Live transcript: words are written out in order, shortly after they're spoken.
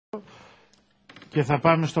και θα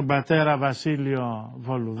πάμε στον πατέρα Βασίλειο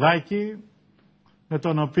Βολουδάκη, με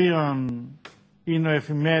τον οποίο είναι ο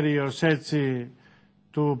εφημέριος έτσι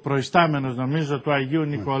του προϊστάμενος, νομίζω, του Αγίου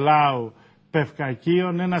Νικολάου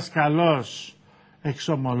Πευκακίων, ένας καλός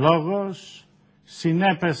εξομολόγος.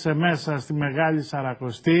 Συνέπεσε μέσα στη Μεγάλη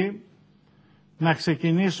Σαρακοστή να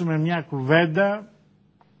ξεκινήσουμε μια κουβέντα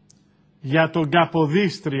για τον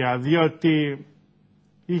Καποδίστρια, διότι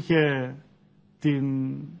είχε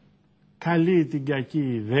την καλή την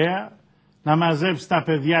κακή ιδέα να μαζέψει τα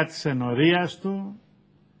παιδιά της ενορίας του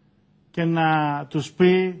και να τους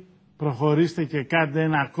πει προχωρήστε και κάντε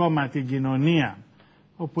ένα κόμμα την κοινωνία,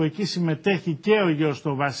 όπου εκεί συμμετέχει και ο γιος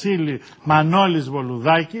του Βασίλη Μανώλης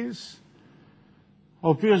Βολουδάκης, ο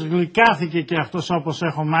οποίος γλυκάθηκε και αυτός, όπως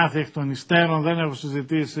έχω μάθει εκ των υστέρων, δεν έχω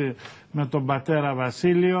συζητήσει με τον πατέρα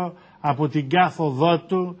Βασίλειο, από την κάθοδό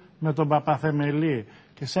του με τον Παπαθεμελή.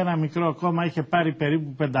 Και σε ένα μικρό κόμμα είχε πάρει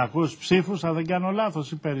περίπου 500 ψήφους, αν δεν κάνω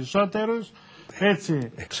λάθος, ή περισσότερους,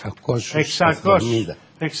 έτσι,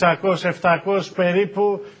 600-700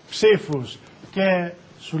 περίπου ψήφους. Και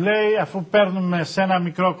σου λέει, αφού παίρνουμε σε ένα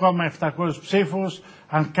μικρό κόμμα 700 ψήφους,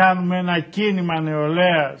 αν κάνουμε ένα κίνημα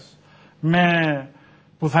νεολαίας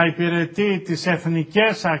που θα υπηρετεί τις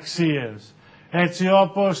εθνικές αξίες, έτσι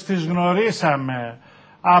όπως τις γνωρίσαμε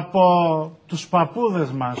από τους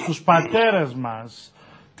παππούδες μας, τους πατέρες μας,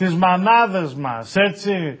 τις μανάδες μας,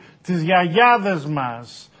 έτσι, τις γιαγιάδες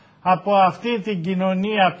μας, από αυτή την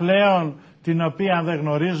κοινωνία πλέον την οποία δεν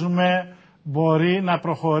γνωρίζουμε, μπορεί να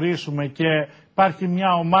προχωρήσουμε. Και υπάρχει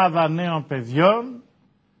μια ομάδα νέων παιδιών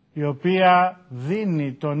η οποία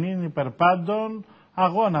δίνει τον ίν υπερπάντων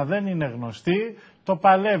αγώνα, δεν είναι γνωστή, το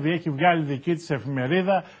παλεύει, έχει βγάλει δική της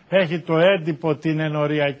εφημερίδα, έχει το έντυπο την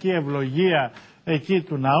ενοριακή ευλογία εκεί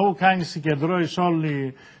του ναού, κάνει συγκεντρώσεις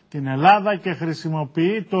όλη την Ελλάδα και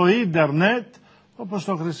χρησιμοποιεί το ίντερνετ όπως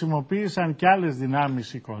το χρησιμοποίησαν και άλλες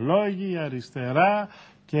δυνάμεις, οικολόγοι, αριστερά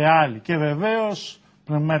και άλλοι. Και βεβαίως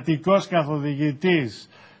πνευματικός καθοδηγητής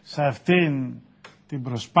σε αυτήν την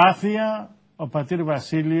προσπάθεια ο πατήρ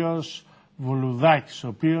Βασίλειος Βολουδάκης, ο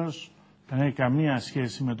οποίος δεν έχει καμία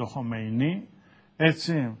σχέση με το Χομεϊνί,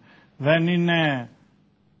 έτσι,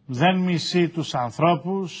 δεν μισεί τους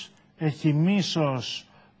ανθρώπους, έχει μίσος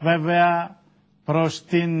βέβαια προς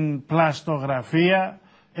την πλαστογραφία,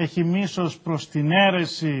 έχει μίσος προς την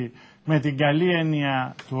αίρεση με την καλή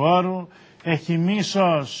έννοια του όρου, έχει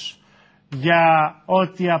μίσος για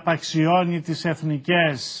ό,τι απαξιώνει τις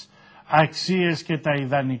εθνικές αξίες και τα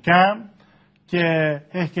ιδανικά, και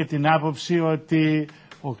έχει και την άποψη ότι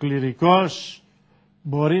ο κληρικός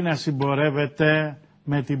μπορεί να συμπορεύεται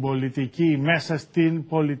με την πολιτική, μέσα στην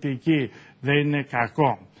πολιτική, δεν είναι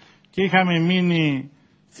κακό. Και είχαμε μείνει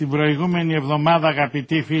την προηγούμενη εβδομάδα,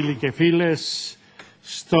 αγαπητοί φίλοι και φίλες,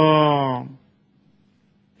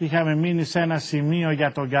 είχαμε μείνει σε ένα σημείο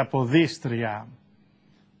για τον Καποδίστρια,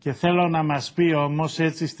 και θέλω να μας πει όμως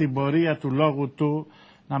έτσι στην πορεία του λόγου του,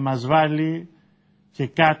 να μας βάλει και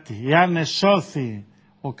κάτι, εάν εσώθη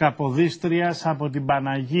ο Καποδίστριας από την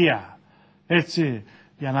Παναγία, έτσι,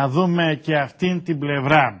 για να δούμε και αυτήν την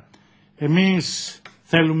πλευρά. Εμείς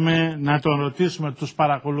θέλουμε να τον ρωτήσουμε, τους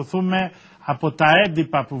παρακολουθούμε από τα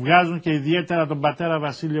έντυπα που βγάζουν και ιδιαίτερα τον πατέρα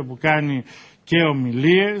Βασίλειο που κάνει και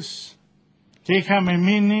ομιλίες, και είχαμε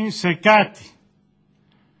μείνει σε κάτι,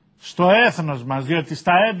 στο έθνος μας, διότι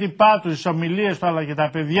στα έντυπά του, τις ομιλίες του αλλά και τα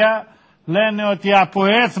παιδιά λένε ότι από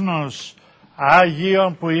έθνος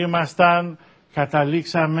Άγιον που ήμασταν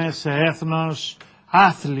καταλήξαμε σε έθνος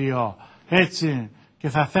άθλιο, έτσι, και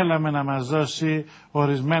θα θέλαμε να μας δώσει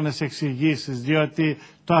ορισμένες εξηγήσεις, διότι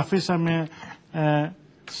το αφήσαμε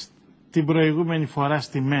την προηγούμενη φορά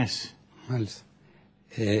στη μέση. Μάλιστα.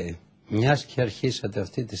 Μιας και αρχίσατε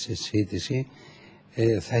αυτή τη συζήτηση,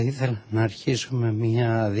 θα ήθελα να αρχίσουμε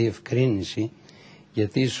μια διευκρίνηση,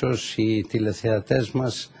 γιατί ίσως οι τηλεθεατές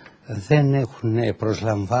μας δεν έχουν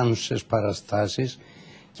προσλαμβάνουσες παραστάσεις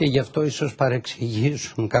και γι' αυτό ίσως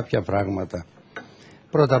παρεξηγήσουν κάποια πράγματα.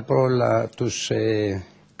 Πρώτα απ' όλα τους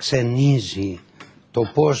ξενίζει το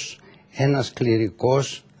πώς ένας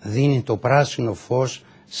κληρικός δίνει το πράσινο φως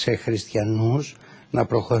σε χριστιανούς να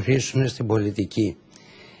προχωρήσουν στην πολιτική.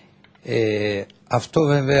 Αυτό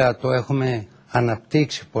βέβαια το έχουμε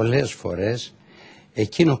αναπτύξει πολλές φορές.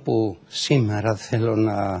 Εκείνο που σήμερα θέλω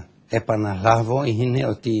να επαναλάβω είναι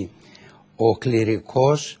ότι ο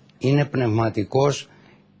κληρικός είναι πνευματικός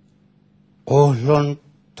όλων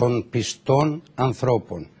των πιστών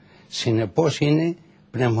ανθρώπων. Συνεπώς είναι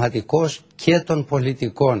πνευματικός και των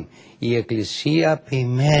πολιτικών. Η Εκκλησία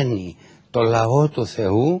ποιμένη το λαό του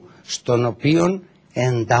Θεού, στον οποίον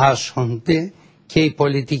εντάσσονται και οι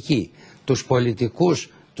πολιτικοί. Τους πολιτικούς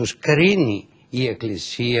τους κρίνει η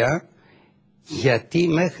Εκκλησία, γιατί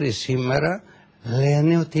μέχρι σήμερα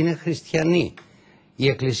λένε ότι είναι χριστιανοί. Η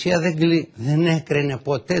Εκκλησία δεν έκρινε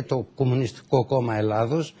ποτέ το Κομμουνιστικό Κόμμα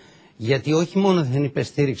Ελλάδος, γιατί όχι μόνο δεν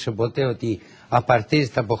υπεστήριξε ποτέ ότι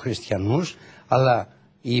απαρτίζεται από χριστιανούς, αλλά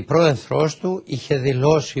η πρόεδρος του είχε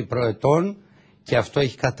δηλώσει προετών, και αυτό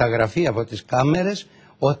έχει καταγραφεί από τις κάμερες,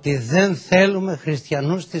 ότι δεν θέλουμε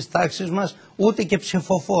χριστιανούς στις τάξεις μας, ούτε και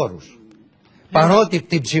ψηφοφόρους. Παρότι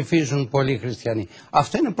την ψηφίζουν πολλοί χριστιανοί.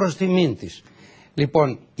 Αυτό είναι προς τιμήν της.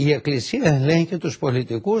 Λοιπόν, η Εκκλησία ελέγχει τους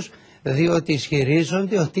πολιτικούς, διότι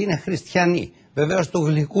ισχυρίζονται ότι είναι χριστιανοί. Βεβαίως του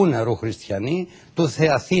γλυκού νερού χριστιανοί, του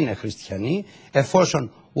Θεαθήνε χριστιανοί,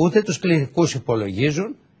 εφόσον ούτε τους κληρικούς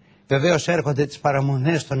υπολογίζουν. Βεβαίως έρχονται τις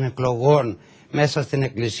παραμονές των εκλογών μέσα στην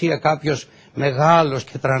Εκκλησία. Κάποιος μεγάλος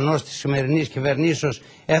και τρανός της σημερινής κυβερνήσεως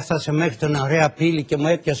έφτασε μέχρι την ωραία πύλη και μου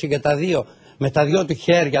έπιασε για τα δύο, με τα δυο του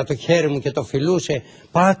χέρια, το χέρι μου, και το φιλούσε.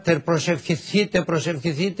 «Πάτερ, προσευχηθείτε,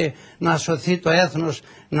 προσευχηθείτε να σωθεί το έθνος,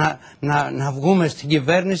 να βγούμε στην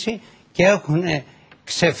κυβέρνηση», και έχουν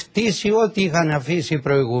ξεφτύσει ό,τι είχαν αφήσει οι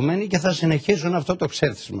προηγούμενοι και θα συνεχίσουν αυτό το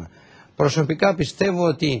ξέφτισμα. Προσωπικά πιστεύω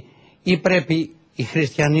ότι ή πρέπει οι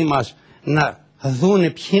χριστιανοί μας να δούνε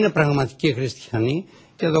ποιοι είναι πραγματικοί χριστιανοί,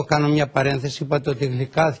 και εδώ κάνω μια παρένθεση, είπατε ότι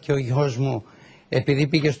γλυκάθηκε ο γιος μου επειδή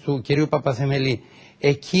πήγε του κυρίου Παπαθεμελή.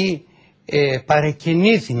 Εκεί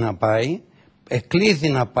παρεκκινήθη να πάει, εκλήθη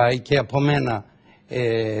να πάει, και από μένα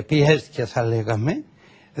πιέστηκε, θα λέγαμε,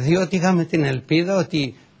 διότι είχαμε την ελπίδα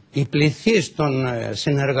ότι οι πληθείς των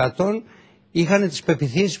συνεργατών είχαν τις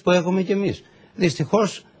πεποιθήσεις που έχουμε κι εμείς.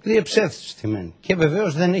 Δυστυχώς διεψεύστημεν, και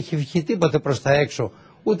βεβαίως δεν έχει βγει τίποτε προς τα έξω,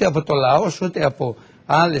 ούτε από το λαό, ούτε από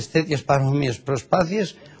άλλες τέτοιες παρόμοιες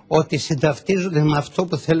προσπάθειες, ότι συνταυτίζονται με αυτό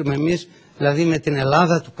που θέλουμε εμείς, δηλαδή με την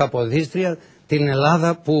Ελλάδα του Καποδίστρια, την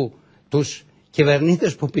Ελλάδα που τους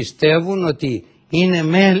κυβερνήτες που πιστεύουν ότι είναι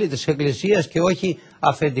μέλη της Εκκλησίας και όχι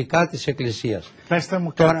αφεντικά της Εκκλησίας. Πέστε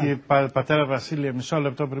μου κάτι, πατέρα Βασίλεια, μισό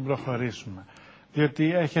λεπτό πριν προχωρήσουμε.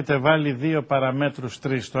 Διότι έχετε βάλει 2 παραμέτρους,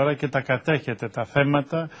 3 τώρα, και τα κατέχετε τα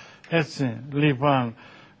θέματα. Έτσι, λοιπόν,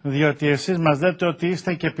 διότι εσείς μας λέτε ότι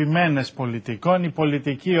είστε και επιμένες πολιτικών, οι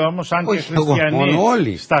πολιτικοί όμως, αν και χριστιανοί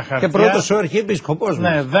όλοι, στα χαρτιά, και πρώτος ο αρχιεπίσκοπος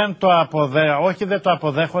μας. Ναι, δεν το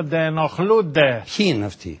αποδέχονται, ενοχλούνται. Ποιοι είναι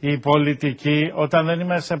αυτοί? Οι πολιτικοί, όταν δεν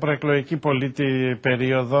είμαστε σε προεκλογική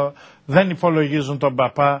περίοδο, δεν υπολογίζουν τον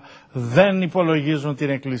παπά, δεν υπολογίζουν την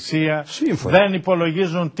Εκκλησία, δεν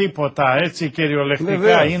υπολογίζουν τίποτα, έτσι κυριολεκτικά.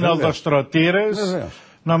 Βεβαίως, είναι οδοστρωτήρες,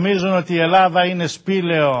 νομίζουν ότι η Ελλάδα είναι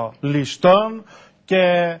σπήλαιο ληστών,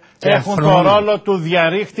 και έχουν το ρόλο του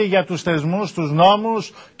διαρρήχτη για τους θεσμούς, τους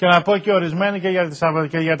νόμους, και να πω και ορισμένοι και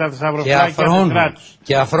για τα θησαυροφυλάκια του κράτους.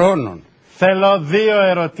 Και αφρόνων. Θέλω 2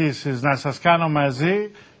 ερωτήσεις να σας κάνω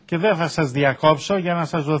μαζί και δεν θα σας διακόψω, για να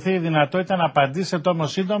σας δοθεί η δυνατότητα να απαντήσετε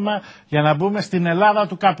όμως σύντομα, για να μπούμε στην Ελλάδα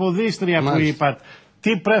του Καποδίστρια. Μάλιστα. Που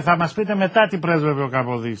είπατε. Θα μας πείτε μετά τι πρέσβευε ο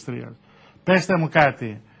Καποδίστριας. Πέστε μου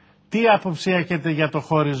κάτι. Τι άποψη έχετε για το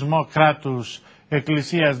χωρισμό κράτους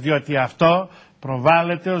Εκκλησίας, διότι αυτό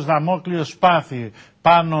προβάλλεται ως δαμόκλειο σπάθη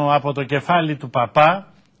πάνω από το κεφάλι του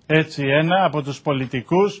παπά, έτσι από τους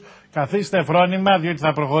πολιτικούς. Καθίστε φρόνημα, διότι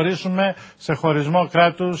θα προχωρήσουμε σε χωρισμό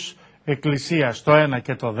κράτους Εκκλησίας. Το ένα.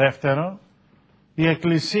 Και το δεύτερο, η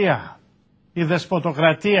Εκκλησία, η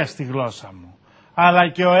δεσποτοκρατία στη γλώσσα μου, αλλά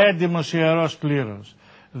και ο έντιμος ιερός κλήρος,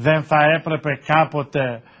 δεν θα έπρεπε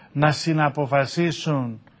κάποτε να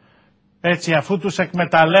συναποφασίσουν, έτσι, αφού τους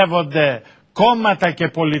εκμεταλλεύονται κόμματα και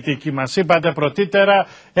πολιτικοί? Μας είπατε πρωτήτερα,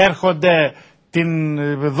 έρχονται την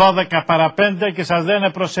 12 παρα 5 και σας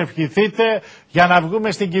λένε προσευχηθείτε για να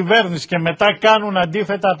βγούμε στην κυβέρνηση, και μετά κάνουν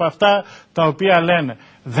αντίθετα από αυτά τα οποία λένε.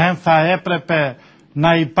 Δεν θα έπρεπε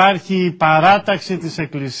να υπάρχει η παράταξη της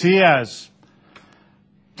Εκκλησίας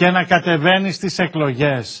και να κατεβαίνει στις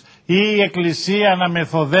εκλογές, ή η Εκκλησία να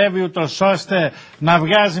μεθοδεύει ούτως ώστε να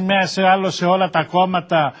βγάζει μέσα σε όλα τα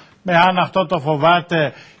κόμματα, αν αυτό το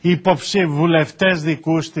φοβάται, βουλευτές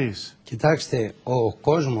δικούς της? Κοιτάξτε, ο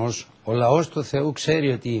κόσμος, ο λαός του Θεού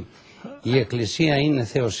ξέρει ότι η Εκκλησία είναι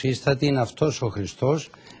θεοσύστατη, είναι αυτός ο Χριστός.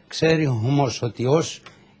 Ξέρει όμως ότι ως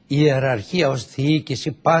ιεραρχία, ως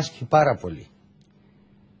διοίκηση πάσχει πάρα πολύ.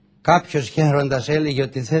 Κάποιος γέροντας έλεγε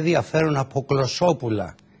ότι δεν διαφέρουν από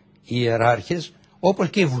κλωσόπουλα οι ιεράρχες, όπως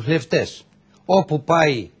και οι βουλευτές. Όπου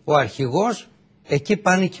πάει ο αρχηγός, εκεί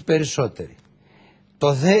πάνε και οι περισσότεροι.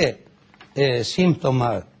 Το δε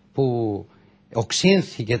σύμπτωμα που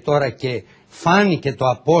οξύνθηκε τώρα και φάνηκε το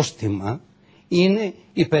απόστημα είναι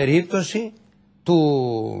η περίπτωση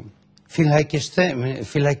του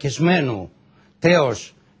φυλακισμένου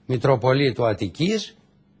τέος Μητροπολίτου Αττικής,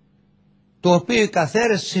 το οποίο η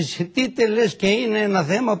καθαίρεση συζητείται, λες και είναι ένα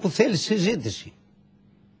θέμα που θέλει συζήτηση.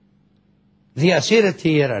 διασύρεται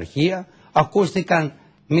η ιεραρχία, ακούστηκαν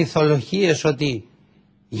μυθολογίες ότι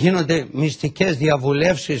γίνονται μυστικές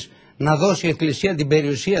διαβουλεύσεις να δώσει η Εκκλησία την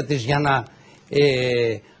περιουσία της για να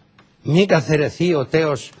μην καθαιρεθεί ο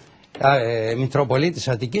τέος Μητροπολίτης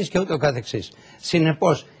Αττικής και ούτω καθεξής.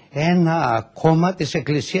 Συνεπώς, ένα κόμμα της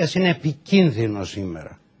Εκκλησίας είναι επικίνδυνο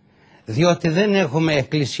σήμερα, διότι δεν έχουμε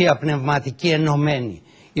Εκκλησία πνευματική ενωμένη.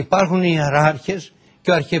 Υπάρχουν ιεράρχες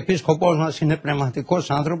και ο Αρχιεπίσκοπος μας είναι πνευματικός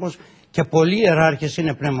άνθρωπος και πολλοί ιεράρχες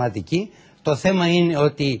είναι πνευματικοί. Το θέμα είναι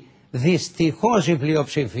ότι δυστυχώς η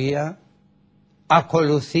πλειοψηφία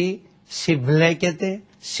ακολουθεί, συμπλέκεται,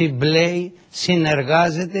 συμπλέει,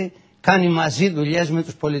 συνεργάζεται, κάνει μαζί δουλειές με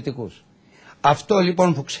τους πολιτικούς. Αυτό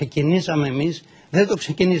λοιπόν που ξεκινήσαμε εμείς, δεν το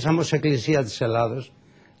ξεκινήσαμε ως Εκκλησία της Ελλάδος,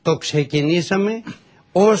 το ξεκινήσαμε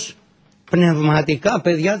ως πνευματικά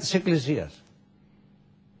παιδιά της Εκκλησίας,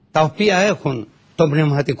 τα οποία έχουν τον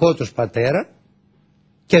πνευματικό τους πατέρα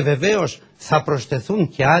και βεβαίως θα προσθεθούν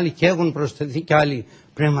και άλλοι και έχουν προσθεθεί και άλλοι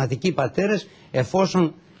πνευματικοί πατέρες,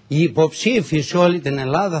 εφόσον οι υποψήφοι σε όλη την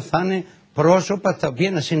Ελλάδα θα είναι πρόσωπα τα οποία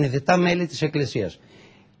είναι συνειδητά μέλη της Εκκλησίας.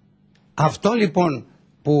 Αυτό λοιπόν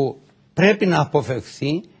που πρέπει να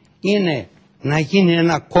αποφευχθεί είναι να γίνει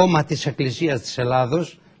ένα κόμμα της Εκκλησίας της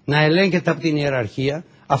Ελλάδος, να ελέγχεται από την ιεραρχία.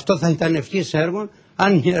 Αυτό θα ήταν ευχής έργων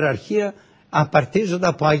αν η ιεραρχία απαρτίζονται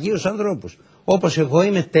από αγίους ανθρώπους. Όπως εγώ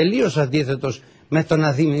είμαι τελείως αντίθετος με το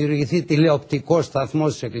να δημιουργηθεί τηλεοπτικό σταθμό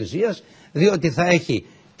της Εκκλησίας, διότι θα έχει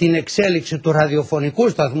την εξέλιξη του ραδιοφωνικού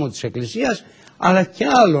σταθμού της Εκκλησίας, αλλά και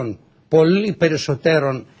άλλων πολύ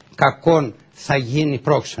περισσότερων κακών θα γίνει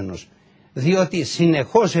πρόξενος. Διότι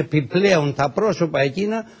συνεχώς επιπλέον τα πρόσωπα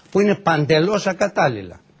εκείνα που είναι παντελώς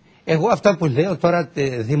ακατάλληλα. Εγώ αυτά που λέω τώρα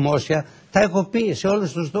δημόσια τα έχω πει σε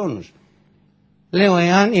όλους τους τόνους. Λέω,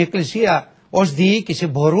 εάν η Εκκλησία ως διοίκηση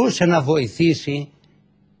μπορούσε να βοηθήσει,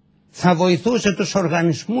 θα βοηθούσε τους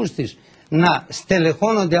οργανισμούς της να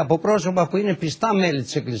στελεχώνονται από πρόσωπα που είναι πιστά μέλη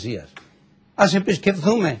της Εκκλησίας. Ας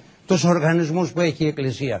επισκεφθούμε τους οργανισμούς που έχει η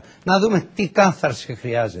Εκκλησία, να δούμε τι κάθαρση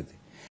χρειάζεται.